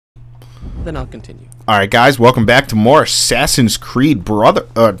then I'll continue. Alright guys, welcome back to more Assassin's Creed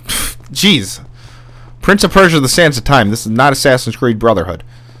jeez. Prince of Persia, The Sands of Time. This is not Assassin's Creed Brotherhood.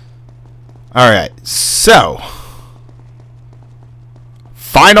 Alright, so.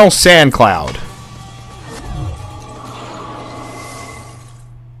 Final Sand Cloud.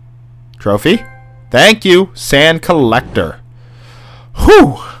 Trophy. Thank you, Sand Collector.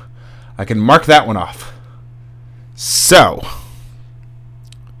 Whew! I can mark that one off. So.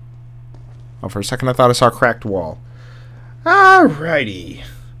 Oh, for a second I thought I saw a cracked wall. Alrighty.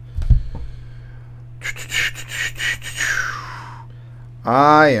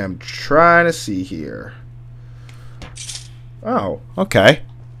 I am trying to see here. Oh, okay.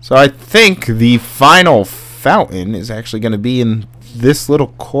 So I think the final fountain is actually going to be in this little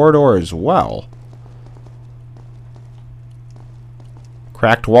corridor as well.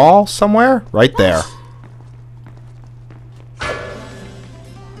 Cracked wall somewhere? Right there.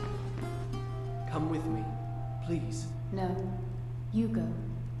 Come with me, please. No, you go.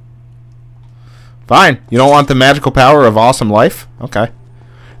 Fine. You don't want the magical power of awesome life? Okay.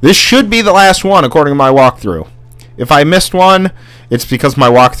 This should be the last one according to my walkthrough. If I missed one, it's because my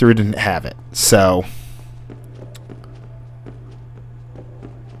walkthrough didn't have it. So.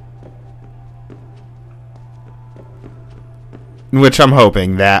 Which I'm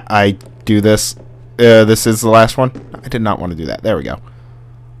hoping that I do this. This is the last one. I did not want to do that. There we go.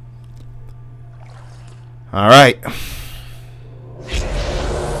 Alright.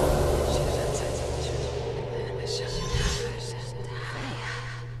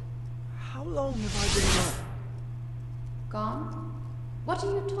 How long have I been gone? Gone? What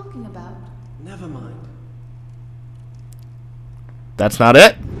are you talking about? Never mind. That's not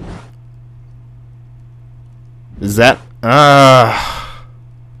it? Is that...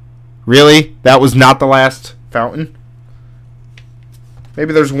 Really? That was not the last fountain?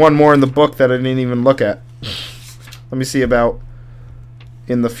 Maybe there's one more in the book that I didn't even look at. Let me see about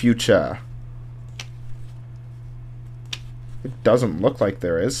in the future. It doesn't look like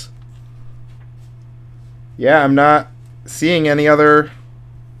there is. Yeah, I'm not seeing any other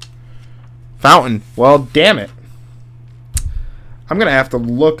fountain. Well, damn it. I'm going to have to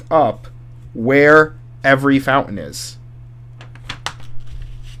look up where every fountain is.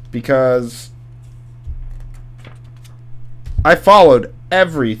 Because I followed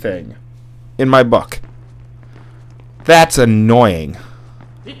everything in my book. That's annoying.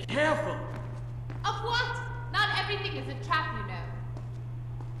 Be careful. Of what? Not everything is a trap, you know.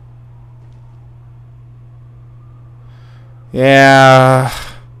 Yeah.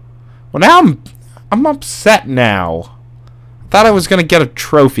 Well, now I'm upset now. I thought I was gonna get a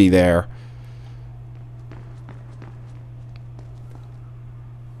trophy there.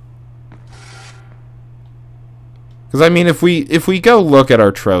 Because I mean, if we go look at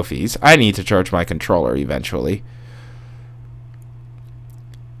our trophies, I need to charge my controller eventually.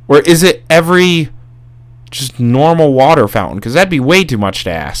 Or is it every just normal water fountain? Because that'd be way too much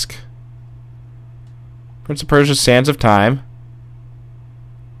to ask. Prince of Persia, Sands of Time.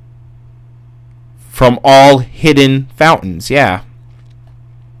 From all hidden fountains, yeah.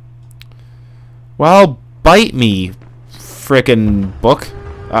 Well, bite me, frickin' book.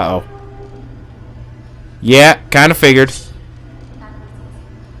 Uh-oh. Yeah, kind of figured.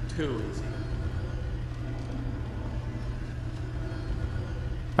 Too easy.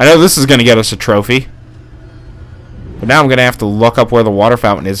 I know this is going to get us a trophy. But now I'm going to have to look up where the water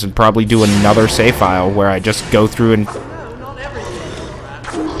fountain is and probably do another save file where I just go through and No, not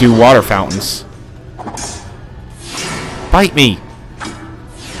everything. do water fountains. Bite me.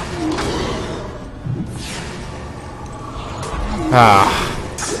 Ah.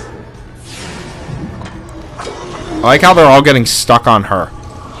 I like how they're all getting stuck on her.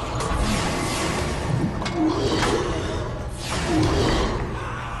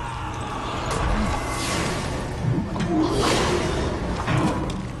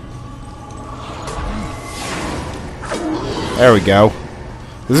 There we go.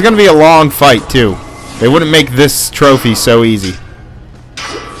 This is going to be a long fight, too. They wouldn't make this trophy so easy.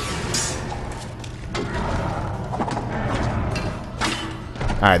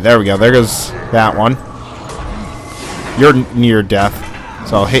 Alright, there we go. There goes that one. You're near death,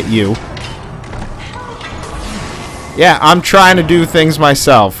 so I'll hit you. Yeah, I'm trying to do things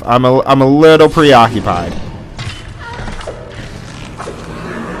myself. I'm a little preoccupied.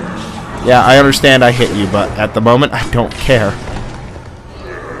 Yeah, I understand I hit you, but at the moment, I don't care.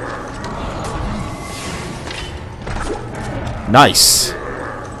 Nice.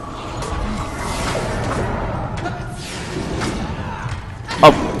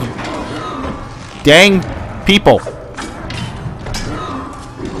 Oh. Dang people.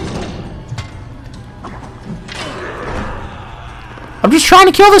 trying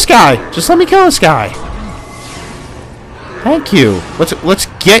to kill this guy. Just let me kill this guy. Thank you. Let's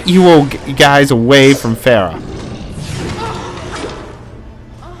get you guys away from Farah.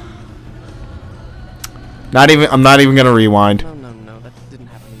 I'm not even gonna rewind. No, that didn't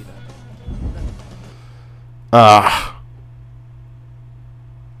happen either.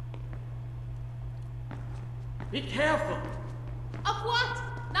 Be careful. Of what?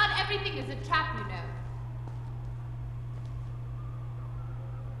 Not everything is a trap, you know.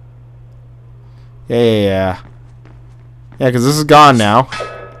 Yeah, because this is gone now.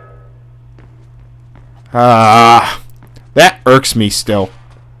 That irks me still.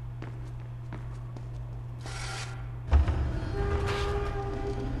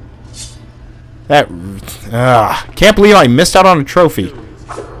 Can't believe I missed out on a trophy.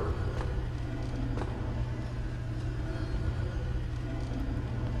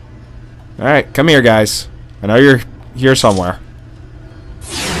 Alright, come here, guys. I know you're here somewhere.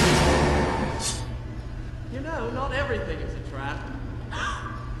 You know, not everything is a trap.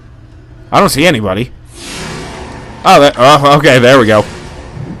 I don't see anybody. Oh, okay, there we go.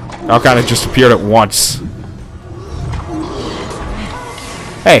 All kind of just appeared at once.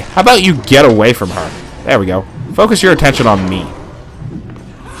 Hey, how about you get away from her? There we go. Focus your attention on me.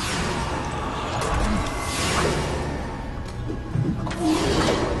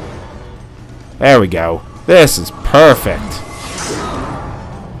 There we go. This is perfect.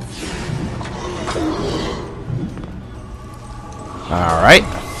 Alright.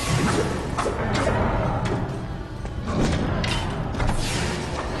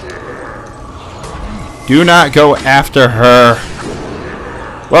 Do not go after her.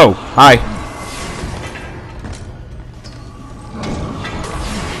 Whoa, hi.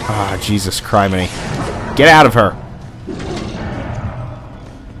 Ah, Jesus criminy. Get out of her.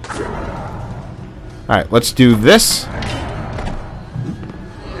 Alright, let's do this.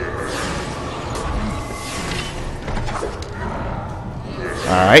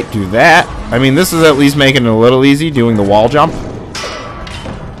 Alright, do that. I mean, this is at least making it a little easy, doing the wall jump.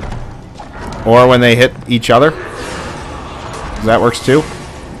 Or when they hit each other. That works too.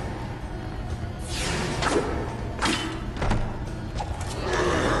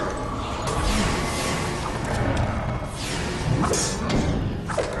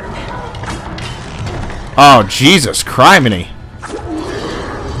 Oh, Jesus criminy.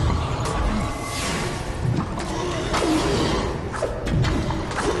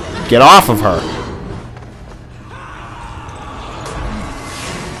 Get off of her.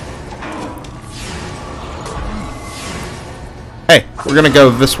 Hey, we're gonna go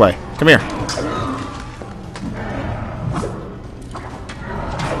this way. Come here.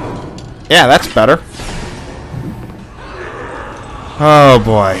 Yeah, that's better. Oh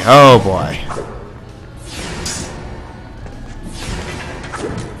boy, oh boy.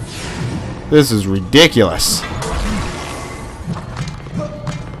 This is ridiculous.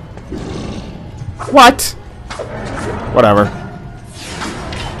 What? Whatever.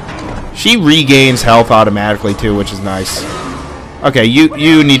 She regains health automatically too, which is nice. Okay,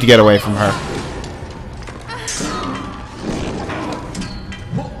 you need to get away from her.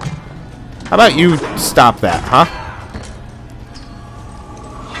 How about you stop that, huh?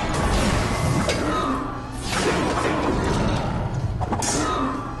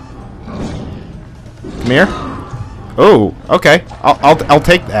 Come here. Oh, okay. I'll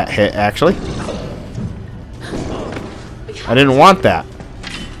take that hit actually. I didn't want that.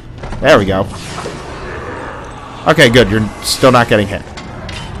 There we go. Okay, good. You're still not getting hit.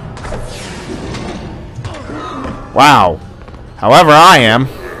 Wow. However, I am.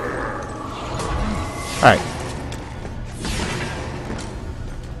 Alright.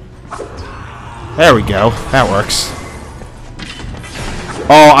 There we go. That works.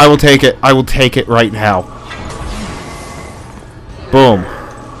 Oh, I will take it. I will take it right now. Boom.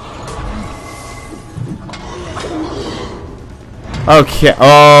 Okay.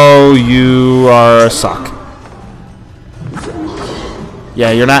 Oh, you are a suck.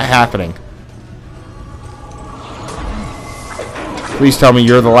 Yeah, you're not happening. Please tell me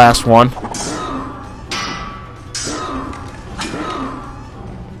you're the last one.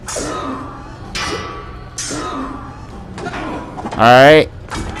 Alright.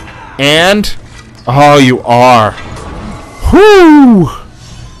 And... oh, you are. Whoo!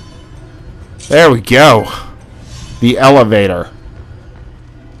 There we go. The elevator.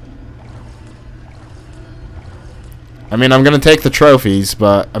 I mean, I'm going to take the trophies,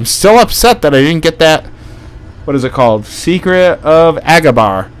 but I'm still upset that I didn't get that... what is it called? Secret of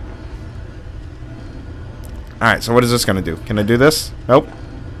Agabar. Alright, so what is this going to do? Can I do this? Nope.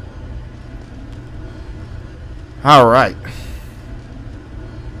 Alright.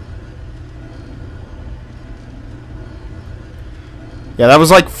 Yeah, that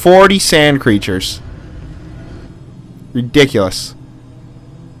was like 40 sand creatures. Ridiculous.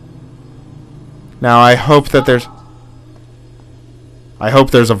 Now I hope that there's... I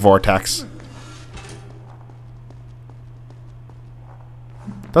hope there's a vortex.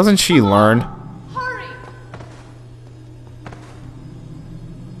 Doesn't she learn? Hurry!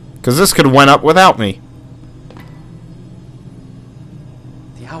 Because this could have went up without me.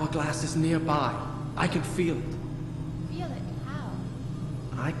 The hourglass is nearby. I can feel it. Feel it. How?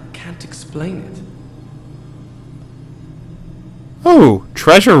 I can't explain it. Oh,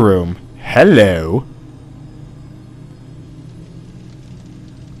 treasure room. Hello.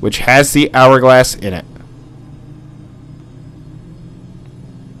 Which has the hourglass in it.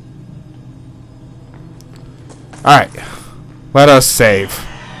 Alright. Let us save.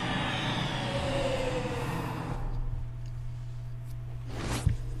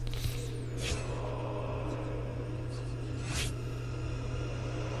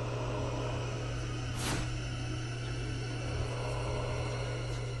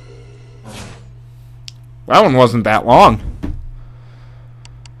 That one wasn't that long.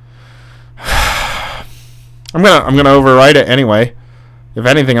 I'm gonna overwrite it anyway. If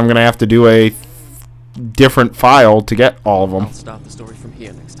anything, I'm gonna have to do a different file to get all of them. I'll start the story from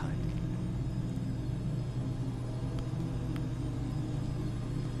here next time.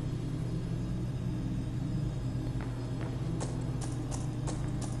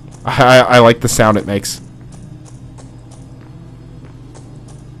 I like the sound it makes.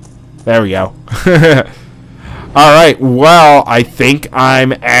 There we go. Alright, well, I think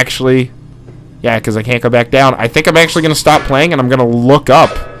I'm actually... Yeah, because I can't go back down. I think I'm actually going to stop playing, and I'm going to look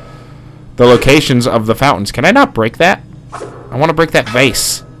up the locations of the fountains. Can I not break that? I want to break that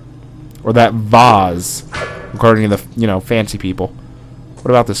vase. Or that vase, according to the, you know, fancy people.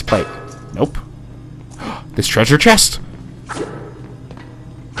 What about this plate? Nope. This treasure chest?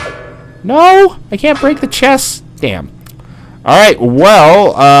 No! I can't break the chest. Damn. Alright,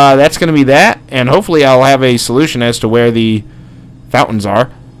 well, that's going to be that. And hopefully I'll have a solution as to where the fountains are.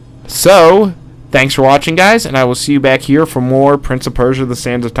 So... thanks for watching, guys, and I will see you back here for more Prince of Persia: The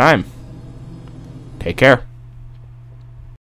Sands of Time. Take care.